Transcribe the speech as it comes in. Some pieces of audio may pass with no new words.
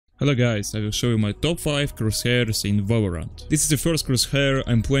Hello guys, I will show you my top 5 crosshairs in Valorant. This is the first crosshair.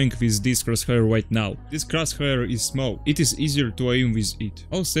 I'm playing with this crosshair right now. This crosshair is small, it is easier to aim with it.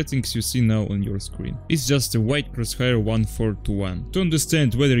 All settings you see now on your screen. It's just a white crosshair 1-4-1. To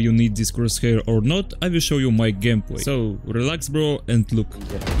understand whether you need this crosshair or not, I will show you my gameplay. So relax bro and look. Come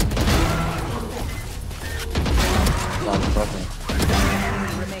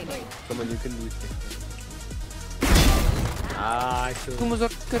on, you can do it. Tu muzor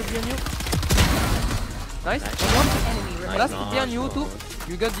behind you. Nice. One. Last behind you too.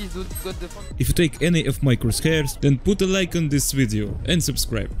 You got this dude. Got the fun. If you take any of my crosshairs, then put a like on this video and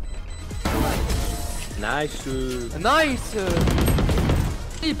subscribe. Nice. Nice.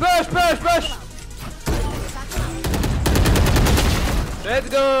 Push. Let's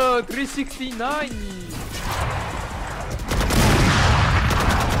go. 369.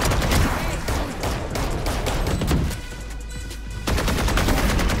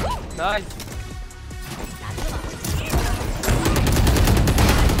 Nice.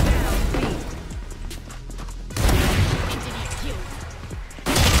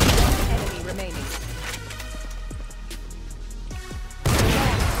 Enemy remaining.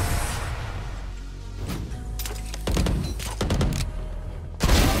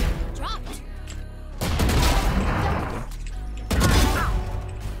 Dropped.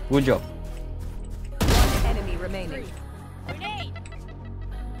 Good job. Enemy remaining. Grenade.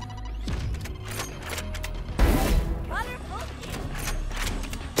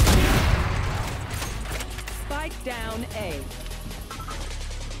 Spike down A.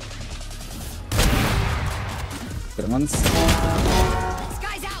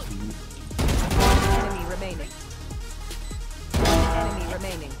 Sky's out. Enemy remaining. Enemy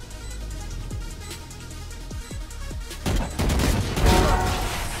remaining.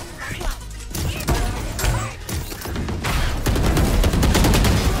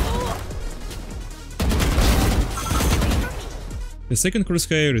 The second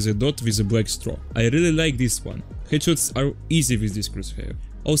crosshair is a dot with a black straw. I really like this one. Headshots are easy with this crosshair.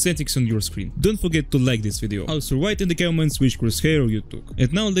 All settings on your screen. Don't forget to like this video. Also write in the comments which crosshair you took.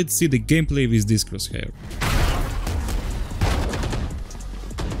 And now let's see the gameplay with this crosshair.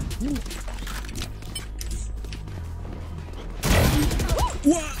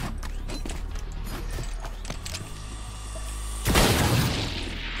 What?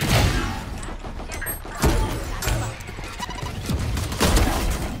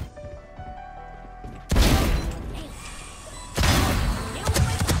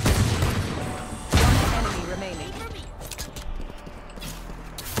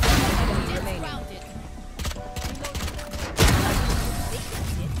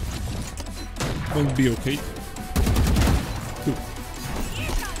 Will be okay. Cool.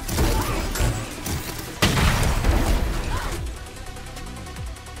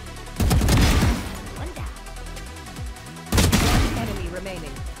 Enemy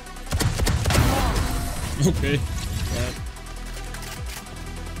remaining. Okay.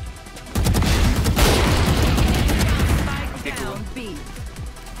 Spike down B.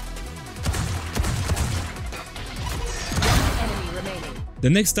 Enemy remaining. The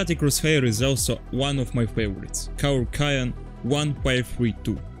next static crosshair is also one of my favorites. CROSSHAIRS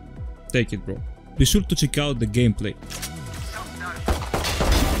 1532. Take it bro. Be sure to check out the gameplay.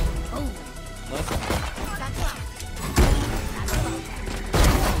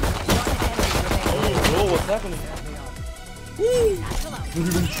 Bro, what's happening?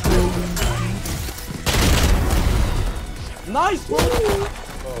 Nice, bro!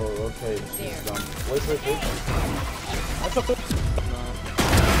 Oh, okay. She's done. Wait. That's okay.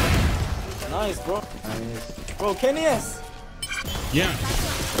 Nice, bro. Nice. Bro, Kenny S. Yeah.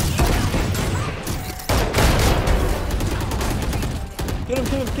 Kill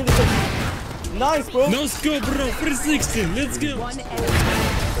him. Nice, bro. No scope bro, 360, let's go. One enemy.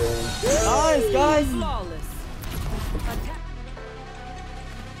 Nice, guys. Flawless. Attack.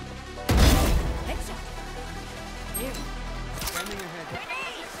 Headshot. Here. Standing ahead.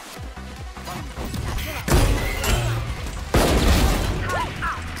 One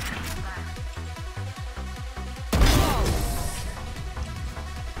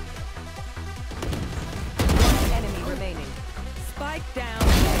enemy remaining. Spike down A.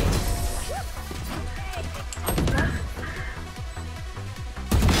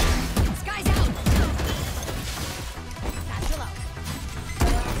 Sky's out. Satchel out.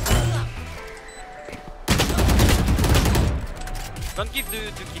 Don't give the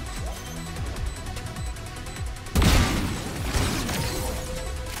kill.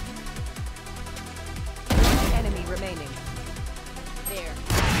 Enemy remaining. There.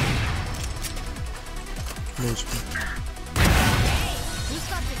 No HP.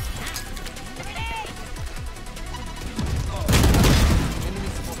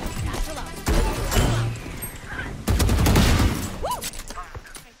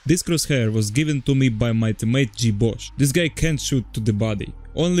 This crosshair was given to me by my teammate G Bosch. This guy can't shoot to the body,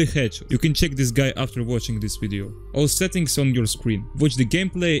 only headshot. You can check this guy after watching this video. All settings on your screen. Watch the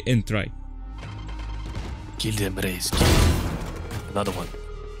gameplay and try. Kill them, Raze. Kill them. Another one.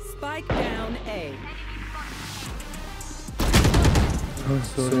 Spike down A. Enemy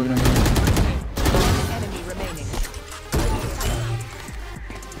remaining.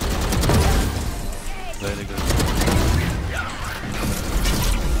 Very good.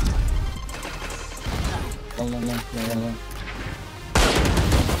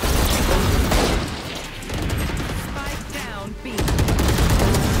 Spike down B.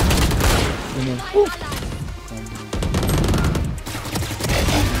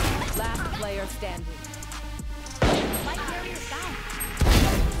 Last player standing.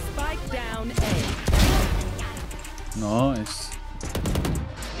 Spike down A. Nice.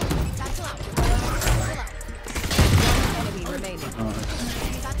 Enemy remaining.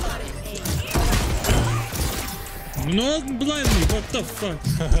 No, blind me, what the fuck?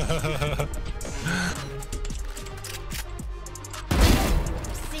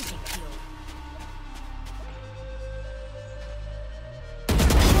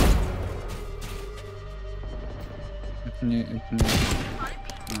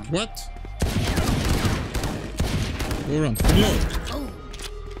 What? Valorant, reload.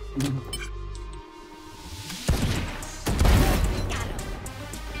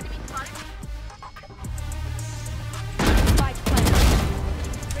 Spike planted.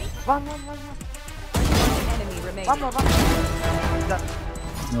 One. Enemy remaining. One more. Done.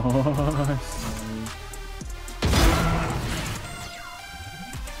 Nice.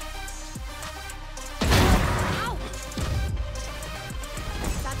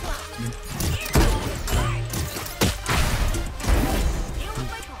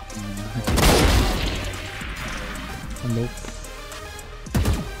 Hello.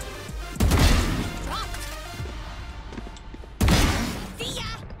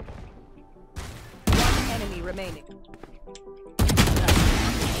 Enemy remaining.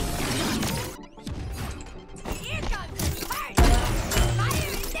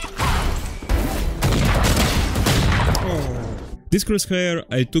 This crosshair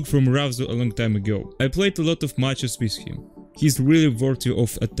I took from Ravzo a long time ago. I played a lot of matches with him. He's really worthy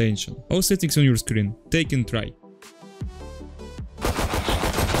of attention. All settings on your screen. Take and try.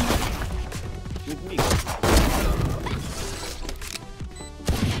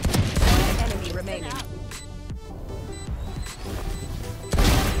 Enemy remaining.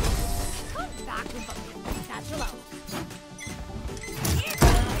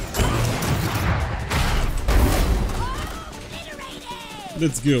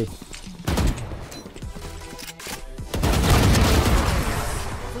 Let's go.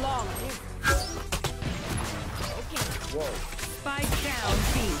 Spike down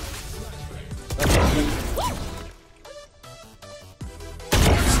B.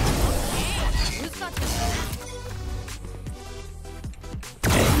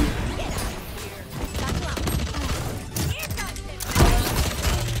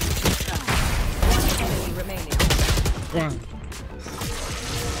 Enemy remaining. Wow.